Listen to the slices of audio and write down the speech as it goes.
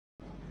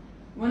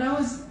when I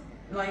was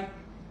like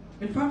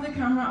in front of the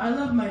camera, I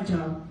loved my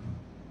job.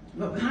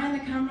 But behind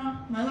the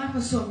camera, my life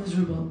was so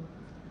miserable.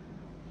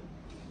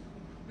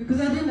 Because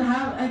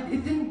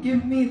it didn't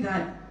give me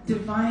that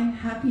divine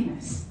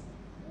happiness.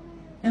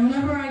 And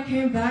whenever I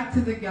came back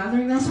to the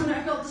gathering, that's when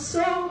I felt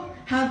so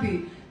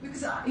happy.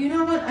 Because you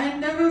know what? I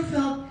never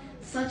felt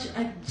such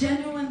a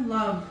genuine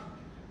love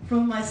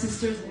from my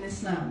sisters in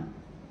Islam.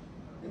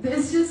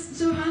 It's just,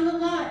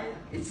 subhanAllah,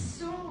 it's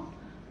so,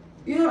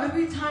 you know,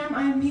 every time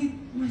I meet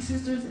my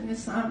sisters in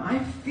Islam,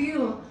 I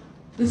feel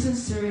the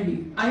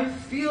sincerity. I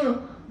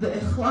feel the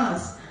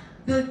ikhlas,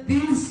 that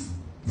these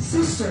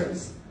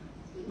sisters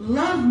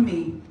love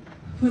me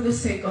for the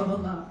sake of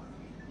Allah,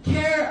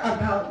 care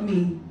about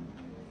me.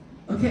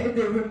 Okay,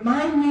 they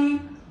remind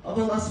me of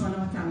Allah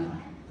subhanahu wa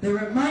ta'ala. They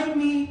remind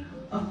me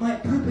of my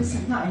purpose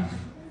in life.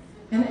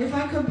 And if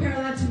I compare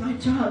that to my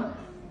job,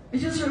 it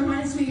just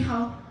reminds me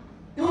how,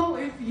 oh,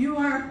 if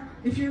your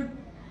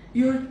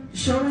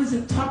show is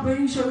a top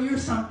rating show, you're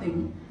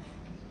something.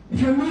 If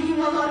you're making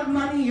a lot of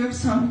money, you're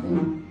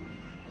something.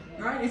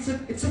 Right?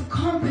 It's a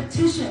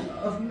competition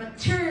of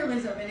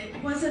materialism, and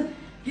it wasn't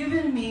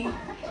giving me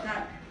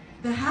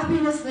the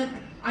happiness that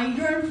I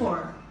yearn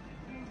for.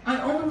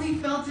 I only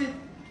felt it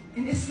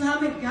in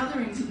Islamic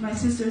gatherings with my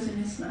sisters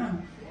in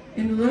Islam,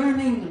 in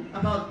learning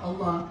about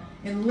Allah,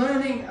 in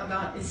learning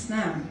about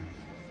Islam.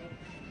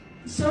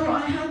 So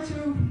I had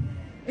to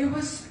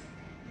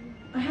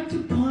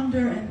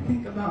ponder and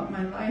think about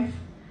my life.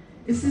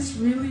 Is this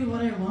really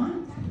what I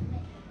want?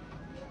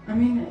 I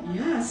mean,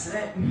 yes,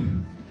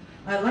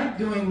 I like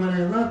doing what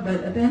I love,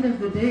 but at the end of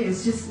the day,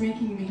 it's just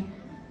making me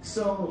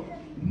so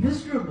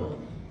miserable.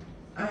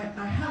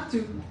 I have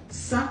to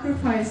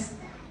sacrifice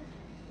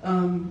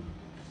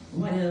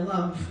what I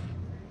love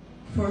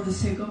for the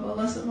sake of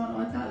Allah subhanahu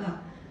wa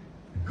ta'ala.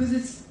 Because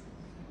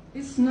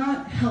it's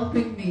not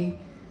helping me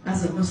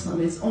as a Muslim.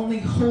 It's only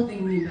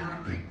holding me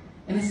back.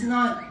 And it's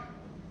not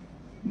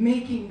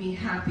making me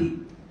happy.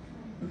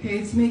 Okay,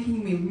 it's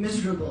making me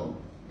miserable.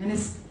 And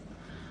it's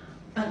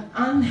an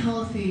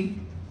unhealthy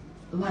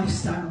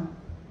lifestyle.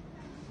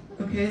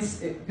 Okay,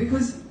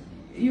 because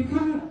you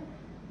can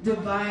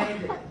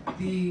divide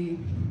the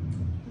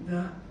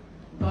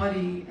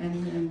body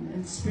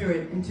and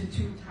spirit into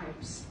two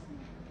types.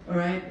 All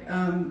right,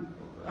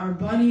 our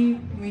body,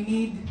 we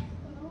need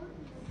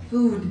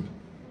food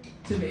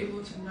to be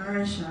able to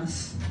nourish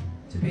us,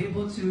 to be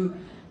able to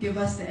give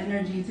us the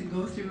energy to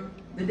go through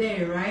the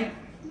day, right?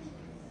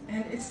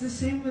 And it's the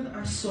same with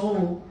our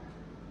soul,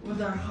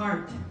 with our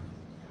heart.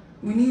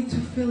 We need to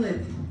fill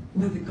it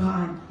with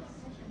God.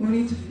 We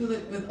need to fill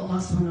it with Allah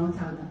subhanahu wa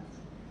ta'ala.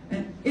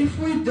 And if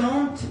we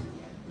don't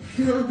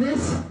feel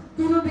this,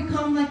 we will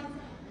become like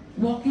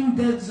walking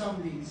dead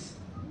zombies.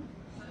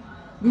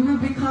 We will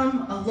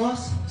become a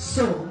lost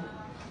soul.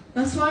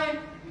 That's why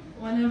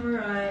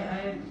whenever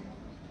I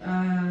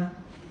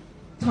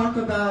talk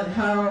about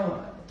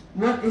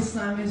what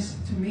Islam is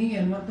to me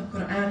and what the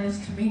Quran is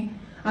to me,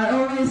 I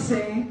always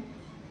say,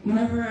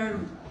 whenever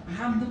I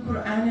have the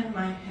Quran in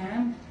my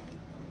hand,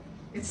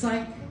 it's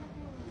like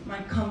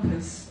my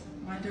compass,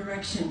 my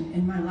direction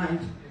in my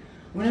life.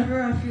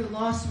 Whenever I feel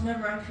lost,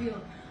 whenever I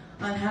feel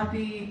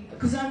unhappy,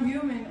 because I'm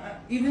human,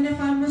 even if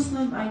I'm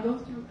Muslim, I go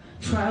through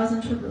trials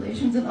and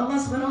tribulations, and Allah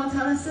subhanahu wa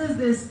ta'ala says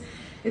this.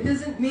 It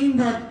doesn't mean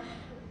that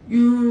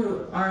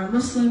you are a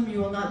Muslim, you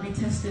will not be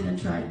tested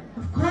and tried.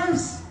 Of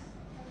course,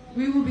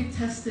 we will be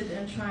tested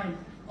and tried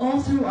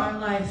all through our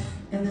life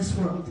in this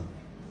world.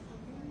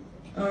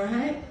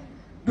 Alright?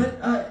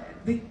 But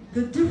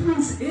the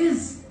difference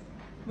is,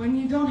 when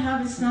you don't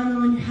have Islam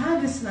and when you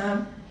have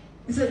Islam,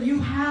 is that you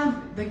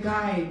have the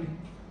guide.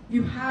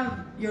 You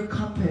have your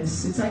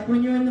compass. It's like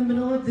when you're in the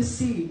middle of the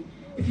sea.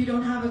 If you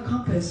don't have a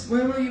compass,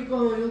 where will you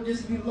go? You'll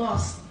just be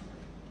lost.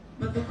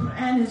 But the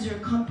Quran is your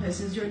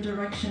compass, is your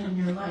direction in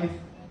your life.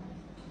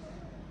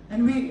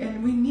 And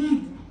we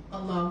need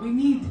Allah, we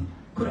need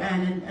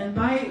Quran. And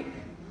by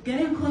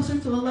getting closer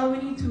to Allah,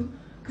 we need to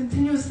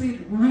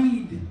continuously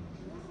read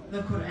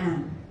the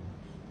Quran.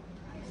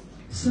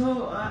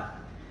 So,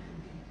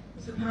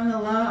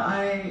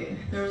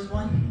 subhanAllah, there was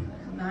one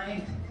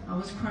night I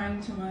was crying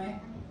to my,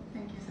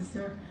 thank you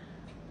sister,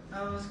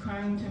 I was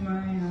crying to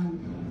my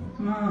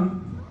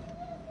mom,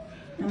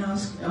 and I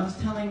was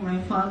telling my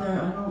father,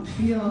 I don't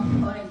feel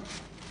like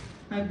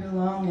I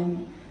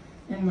belong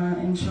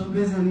in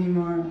showbiz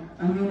anymore.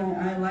 I mean,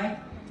 I like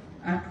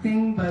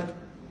acting, but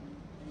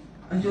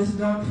I just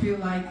don't feel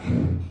like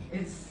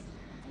it's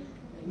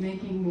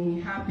making me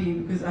happy,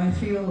 because I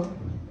feel,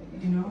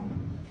 you know,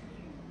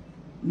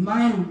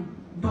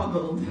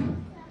 mind-boggled.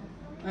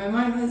 My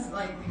mind is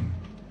like,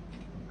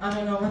 I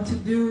don't know what to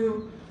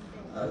do.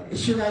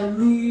 Should I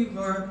leave?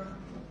 Or,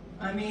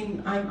 I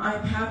mean,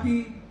 I'm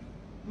happy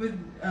with,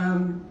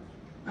 I'm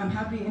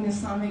happy in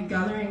Islamic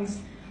gatherings,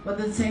 but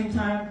at the same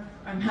time,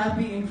 I'm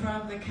happy in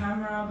front of the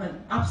camera, but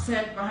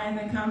upset behind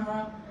the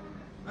camera.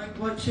 Like,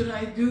 what should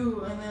I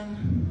do? And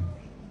then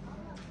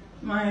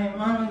my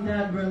mom and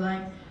dad were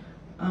like,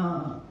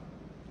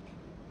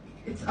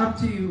 it's up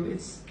to you.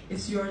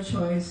 It's your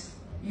choice.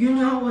 You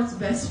know what's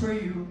best for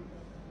you.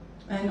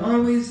 and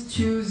always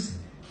choose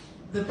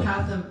the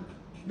path of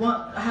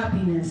what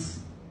happiness,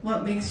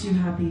 what makes you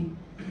happy.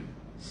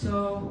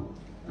 So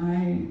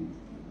I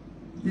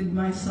did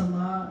my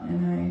salah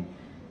and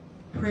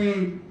I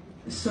prayed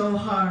so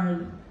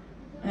hard,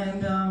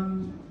 and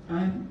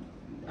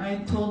I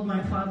told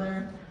my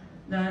father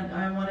that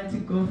I wanted to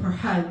go for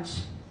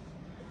Hajj.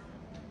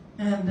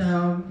 And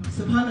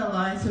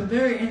subhanAllah, it's a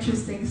very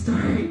interesting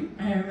story.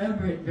 I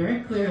remember it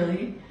very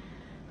clearly.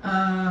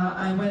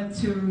 I went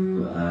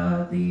to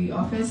the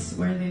office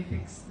where they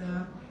fix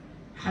the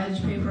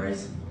Hajj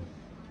papers,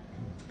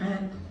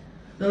 and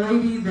the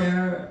lady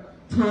there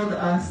told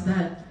us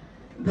that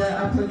the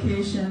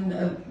application,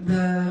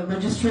 the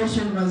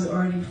registration was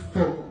already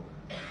full,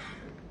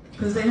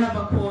 because they have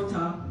a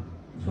quota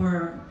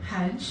for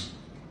Hajj.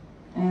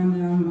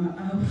 And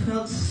I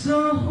felt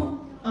so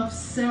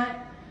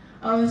upset.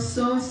 I was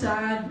so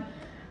sad.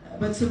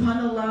 But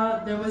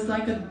subhanAllah, there was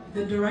like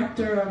the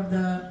director of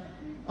the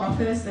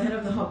office, the head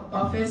of the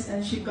office,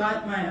 and she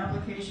got my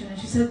application and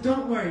she said,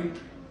 "Don't worry,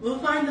 we'll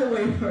find a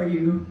way for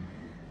you."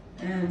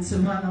 And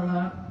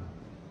subhanAllah,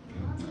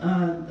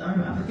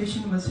 our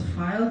application was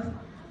filed.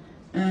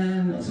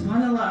 And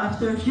subhanAllah,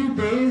 after a few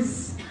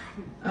days,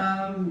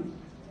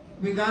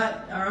 we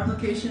got, our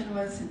application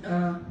was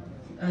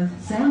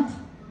sent,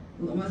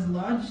 was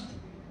lodged,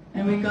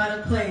 and we got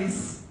a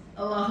place.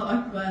 Allahu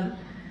Akbar.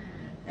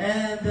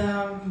 And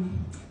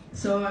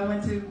so I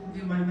went to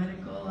do my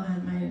medical, I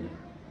had my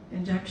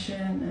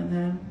injection, and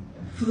then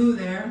flew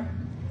there.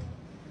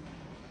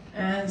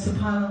 And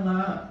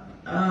subhanAllah,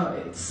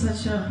 it's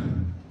such a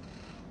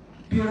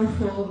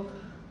beautiful,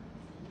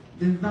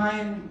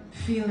 divine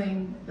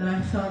feeling that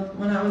I felt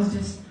when I was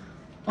just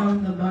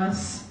on the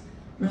bus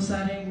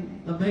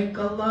reciting Labbaik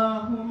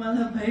Allahumma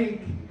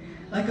Labbaik.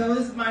 Like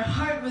my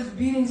heart was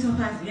beating so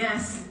fast.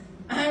 Yes,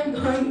 I'm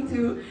going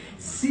to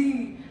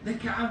see the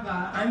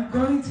Kaaba. I'm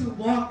going to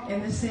walk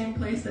in the same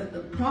place that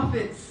the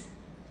prophets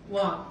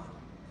walked.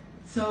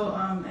 So,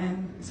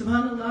 and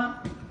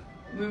subhanAllah,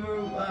 we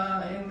were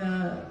in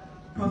the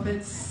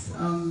Prophet's,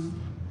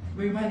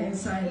 we went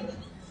inside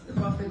the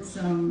Prophet's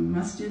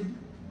masjid,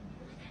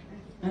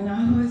 and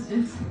I was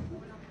just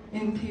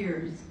in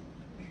tears.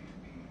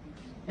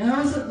 And I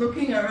wasn't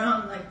looking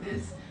around like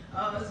this.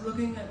 I was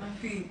looking at my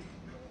feet.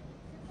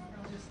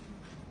 I was just,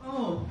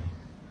 oh,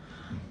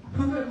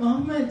 Prophet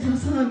Muhammad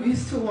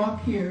used to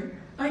walk here.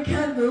 I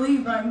can't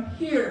believe I'm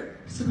here,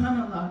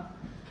 subhanAllah.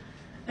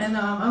 And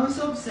I was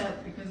so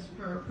upset because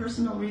for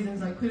personal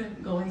reasons I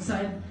couldn't go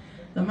inside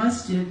the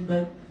masjid,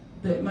 but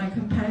my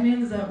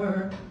companions that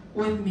were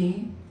with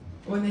me,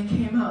 when they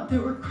came out, they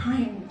were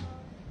crying.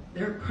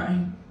 They were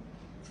crying.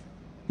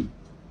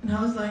 And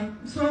I was like,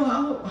 so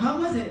how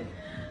was it?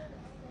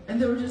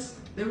 And they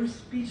were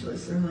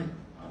speechless. They were like,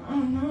 oh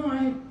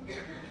no,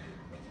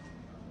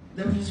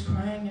 they were just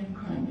crying and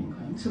crying and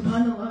crying.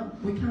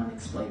 SubhanAllah, we can't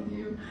explain to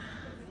you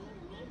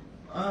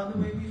the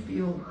way we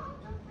feel.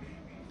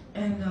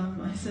 And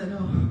I said,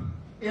 oh,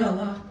 Ya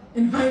Allah,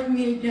 invite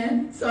me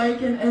again so I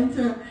can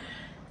enter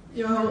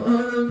your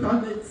Holy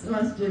Prophet's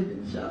masjid,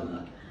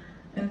 inshallah.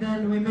 And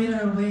then we made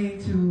our way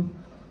to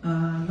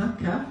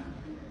Mecca.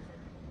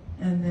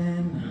 And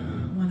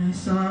then when I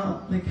saw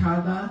the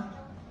Kaaba,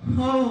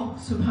 oh,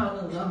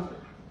 subhanAllah,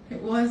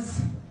 it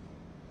was,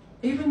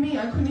 even me,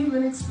 I couldn't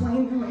even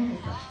explain the way I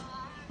felt.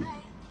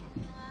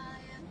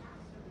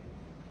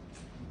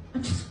 I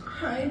just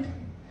cried.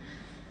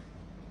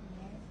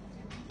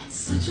 It's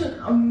such an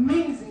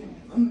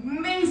amazing,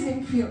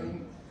 amazing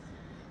feeling.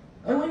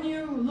 And when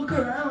you look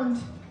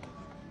around,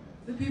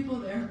 the people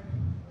there,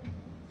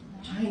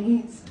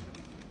 Chinese,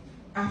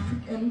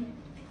 African,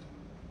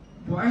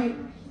 white,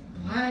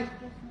 black,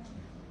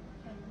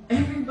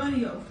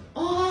 everybody of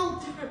all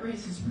different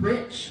races,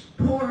 rich,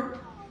 poor,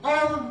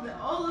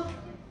 all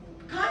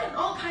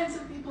kinds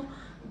of people,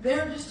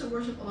 there just to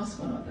worship Allah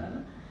subhanahu wa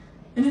ta'ala.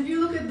 And if you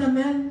look at the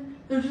men,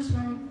 they're just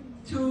wearing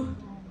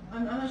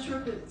I'm not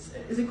sure if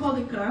is it called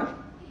ikram?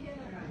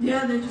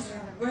 Yeah, they're just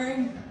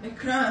wearing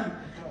ikram.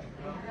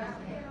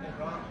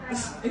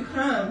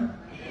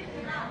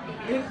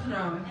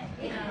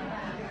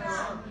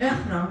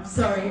 Ikram.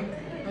 Sorry,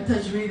 my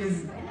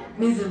tajweed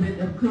needs a bit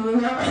of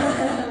cleaning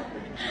up.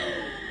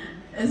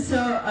 And so,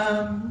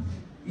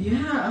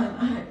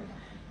 yeah,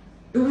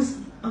 it was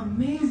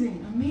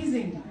amazing,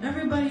 amazing.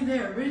 Everybody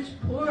there, rich,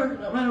 poor,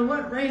 no matter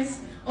what race,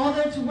 all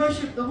there to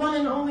worship the one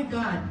and only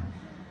God.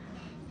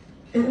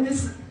 And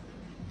this,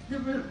 the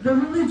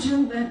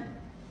religion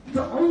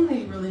the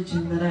only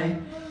religion that I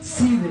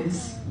see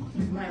this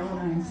with my own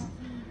eyes.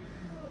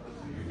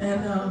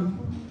 And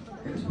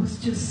it was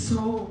just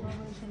so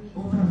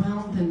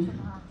overwhelmed and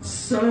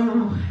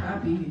so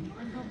happy.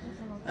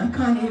 I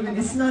can't even,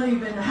 it's not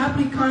even,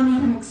 happy can't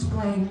even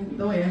explain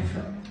the way I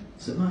felt.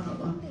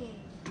 SubhanAllah.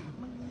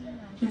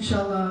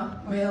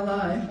 Inshallah, may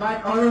Allah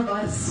invite all of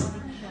us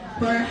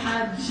for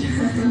Hajj,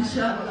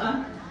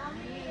 inshallah.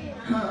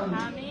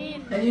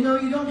 And you know,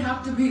 you don't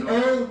have to be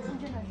old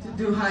to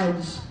do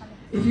Hajj.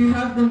 If you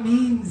have the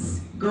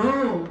means,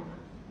 go.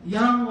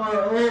 Young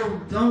or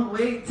old, don't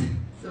wait.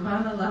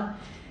 SubhanAllah.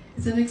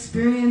 It's an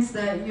experience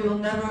that you will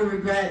never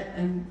regret,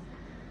 and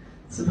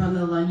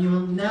subhanAllah, you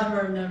will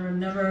never, never,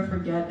 never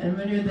forget. And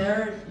when you're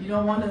there, you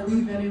don't want to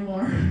leave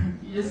anymore.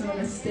 You just want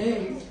to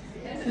stay.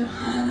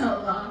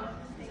 SubhanAllah.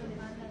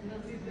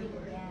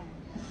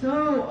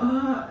 So,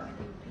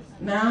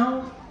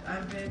 now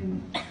I've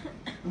been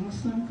a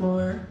Muslim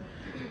for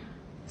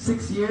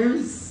 6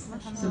 years,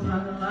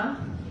 subhanAllah.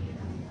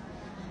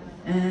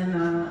 And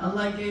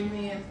Allah gave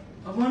me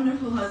a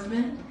wonderful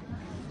husband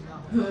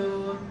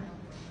who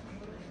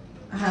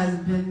has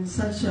been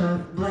such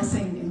a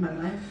blessing in my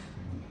life.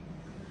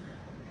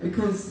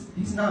 Because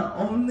he's not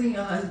only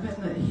a husband,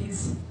 that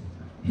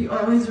he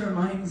always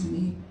reminds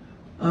me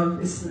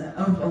of Islam,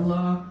 of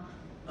Allah,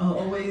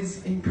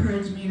 always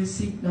encouraged me to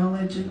seek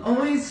knowledge, and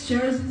always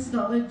shares his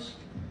knowledge.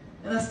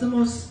 And that's the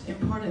most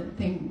important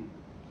thing,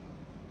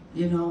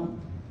 you know.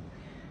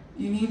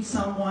 You need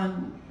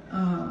someone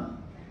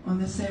on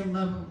the same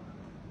level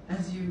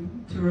as you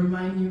to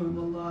remind you of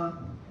Allah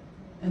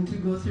and to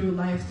go through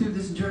life, through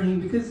this journey,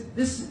 because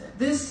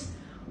this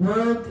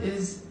world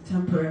is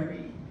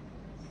temporary,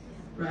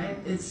 right?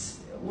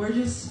 We're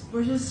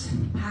just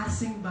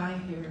passing by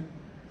here.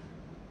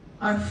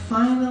 Our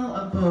final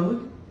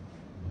abode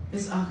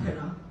is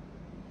akhirah.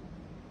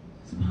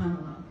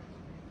 SubhanAllah.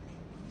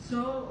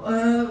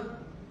 So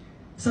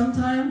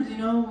sometimes, you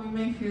know, we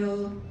may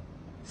feel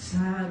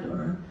sad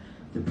or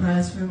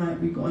depressed. We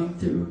might be going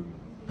through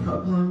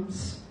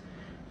problems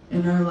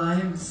in our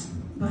lives,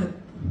 but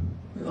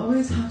we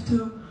always have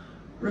to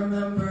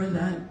remember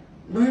that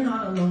we're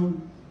not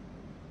alone.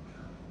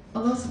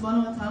 Allah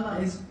subhanahu wa ta'ala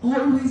is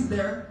always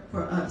there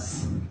for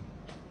us.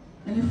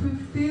 And if we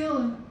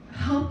feel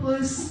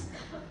helpless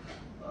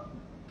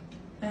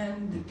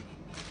and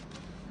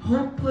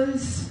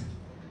hopeless,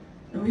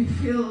 and we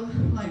feel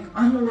like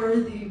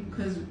unworthy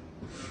because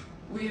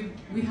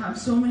we have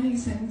so many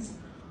sins,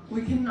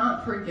 we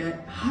cannot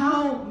forget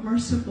how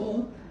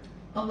merciful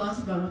Allah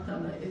subhanahu wa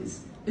ta'ala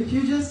is. If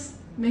you just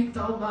make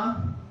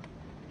tawbah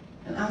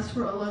and ask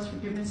for Allah's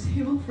forgiveness,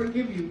 He will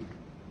forgive you.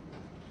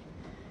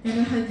 In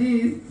a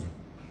hadith,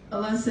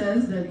 Allah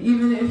says that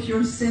even if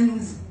your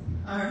sins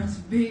are as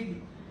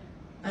big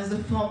as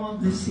the foam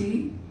of the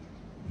sea,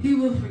 He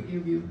will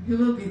forgive you. He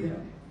will be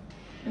there.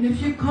 And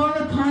if you call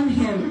upon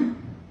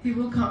Him, He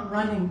will come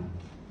running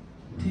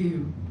to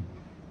you.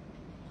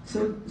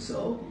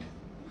 So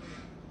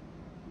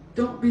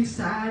don't be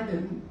sad,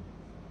 and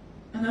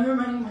I'm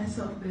reminding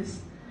myself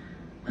this,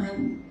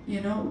 and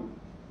you know,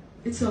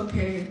 it's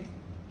okay.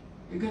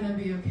 You're gonna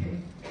be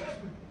okay.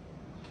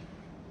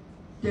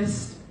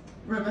 Just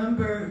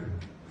remember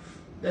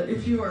that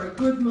if you are a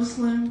good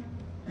Muslim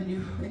and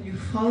you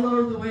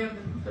follow the way of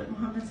the Prophet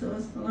Muhammad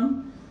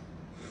ﷺ,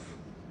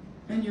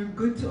 and you're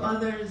good to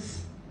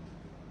others,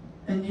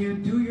 and you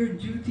do your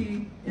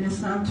duty in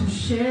Islam to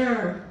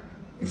share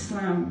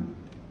Islam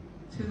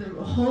to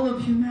the whole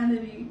of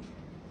humanity,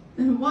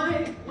 then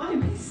why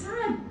be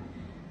sad?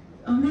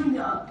 I mean,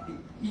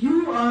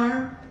 you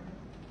are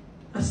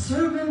a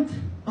servant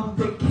of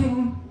the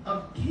King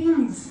of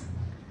Kings.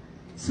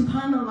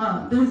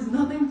 SubhanAllah. There's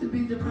nothing to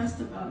be depressed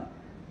about.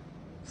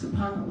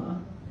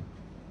 SubhanAllah.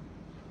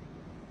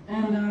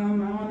 And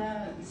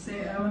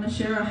I want to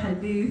share a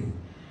hadith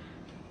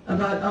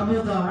about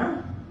Abu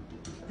Dhar.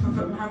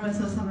 Prophet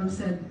Muhammad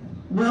said,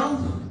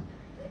 wealth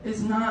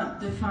is not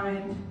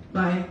defined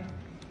by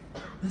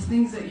the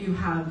things that you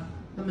have,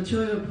 the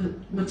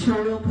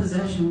material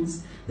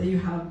possessions that you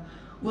have.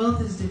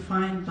 Wealth is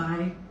defined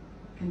by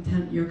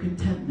your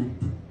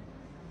contentment.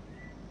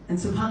 And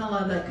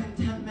subhanAllah, that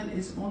contentment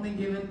is only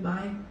given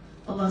by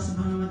Allah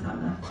subhanahu wa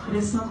ta'ala. It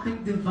is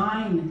something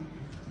divine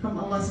from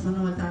Allah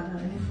subhanahu wa ta'ala.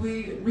 And if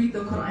we read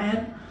the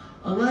Quran,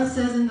 Allah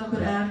says in the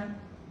Quran,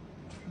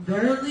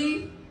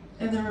 verily,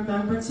 in the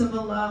remembrance of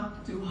Allah,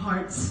 do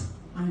hearts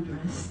find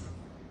rest.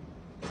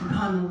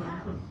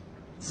 SubhanAllah.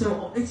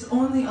 So it's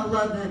only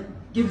Allah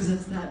that gives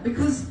us that.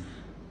 Because,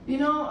 you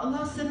know,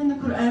 Allah said in the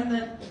Quran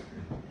that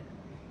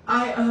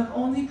I have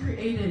only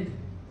created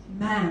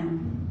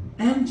man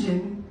and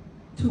jinn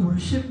to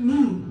worship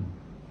me.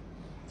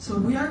 So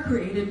we are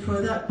created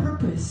for that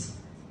purpose.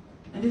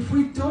 And if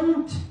we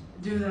don't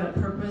do that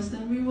purpose,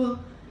 then we'll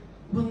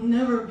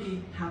never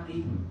be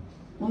happy.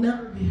 We'll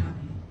never be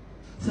happy.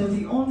 So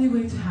the only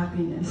way to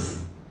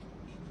happiness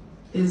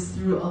is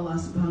through Allah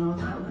subhanahu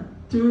wa ta'ala,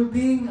 through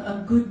being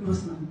a good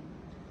Muslim,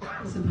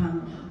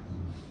 subhanAllah.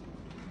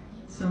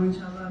 So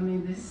inshallah, may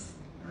this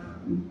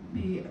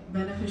be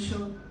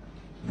beneficial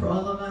for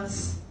all of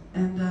us,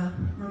 and a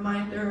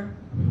reminder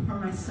for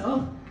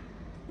myself.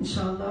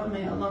 Inshallah,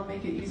 may Allah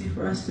make it easy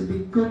for us to be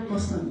good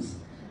Muslims.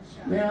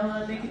 May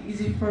Allah make it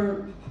easy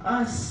for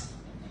us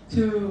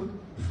to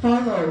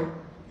follow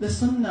the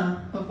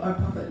sunnah of our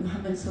Prophet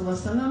Muhammad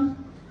ﷺ.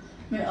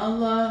 May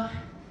Allah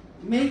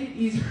make it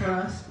easy for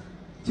us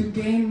to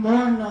gain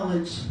more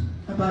knowledge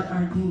about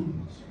our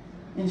deen.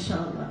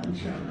 Inshallah,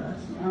 inshallah.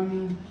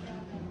 Ameen.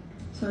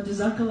 So,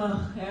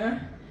 Jazakallah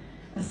khair.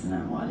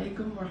 Assalamu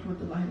alaikum wa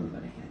rahmatullahi wa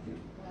barakatuh.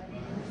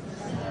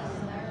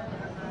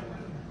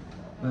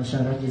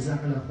 Masyaallah,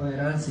 jazakallah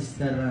khairan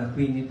Sister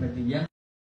Queenie Padilla.